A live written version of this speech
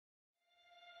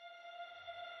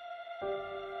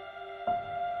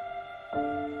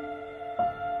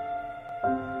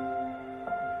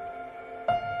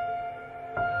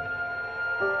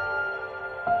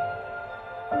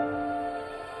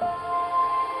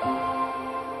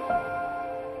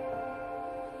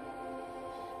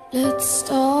Let's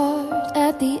start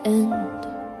at the end,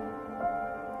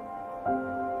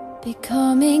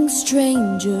 becoming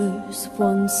strangers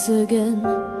once again.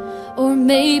 Or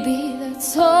maybe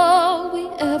that's all we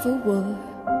ever were.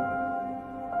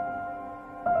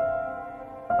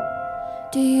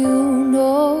 Do you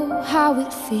know how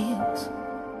it feels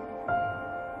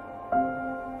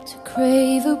to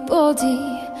crave a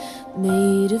body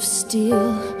made of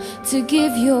steel, to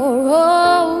give your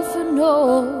all for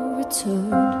no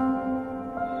return?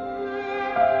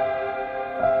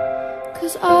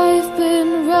 'Cause I've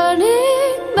been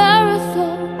running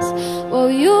marathons while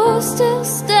you're still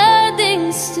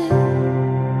standing still,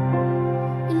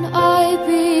 and I'd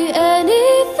be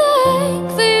anything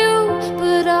for you,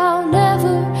 but I'll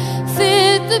never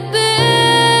fit the bill.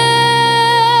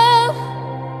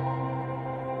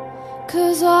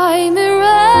 'Cause I'm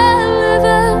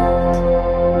irrelevant.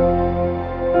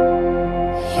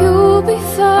 You'll be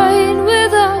fine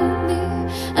without me,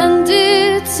 and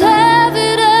it's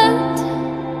evident.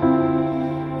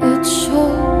 It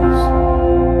shows.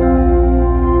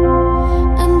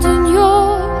 And in your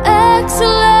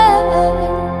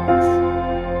excellence,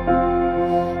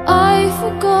 I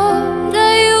forgot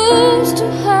I used to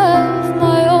have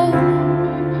my own.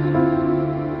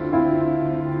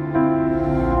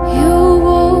 You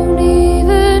won't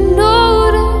even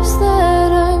notice that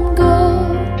I'm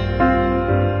gone.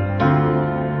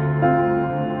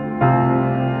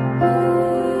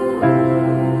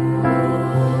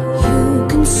 You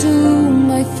consume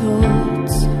my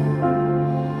thoughts.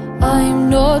 I'm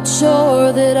not sure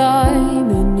that I'm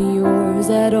in yours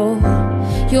at all.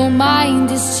 Your mind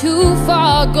is too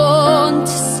far gone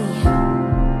to see.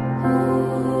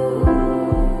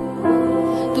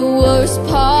 The worst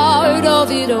part of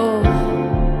it all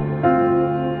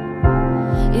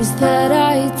is that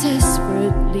I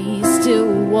desperately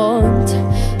still want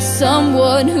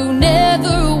someone who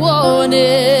never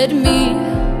wanted me.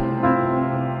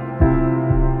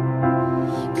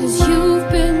 'Cause you've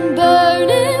been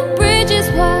burning bridges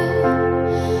while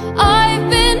I've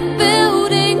been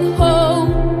building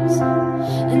homes,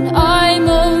 and I'm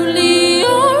only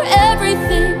your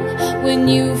everything when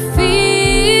you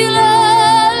feel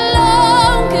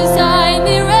alone. 'Cause I'm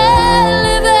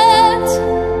irrelevant.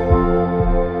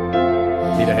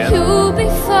 Need a hand? You'll be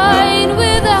fine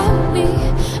without me,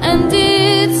 and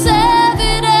it's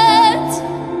evident.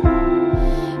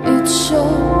 It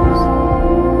shows.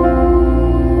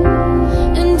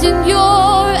 And in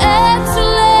your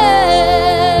excellence,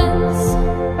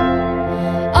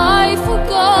 I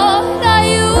forgot I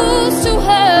used to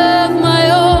have my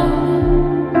own.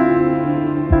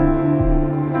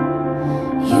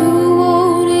 You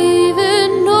won't even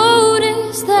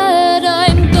notice that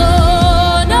I'm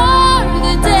gone. Are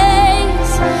the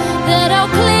days that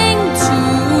I'll cling to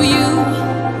you.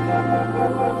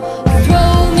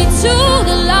 Throw me to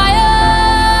the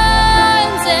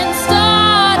lions and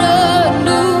start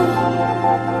anew.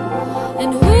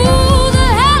 And who the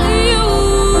hell are you?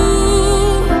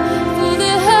 For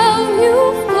the hell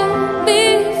you've put me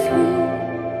through.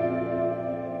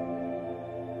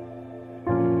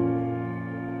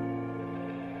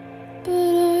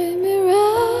 But I'm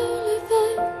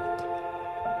irrelevant.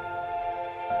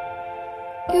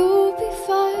 You'll be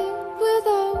fine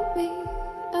without me,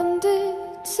 and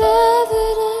it's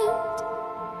evident.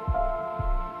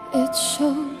 It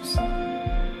shows.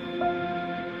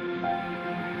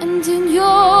 And in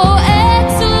your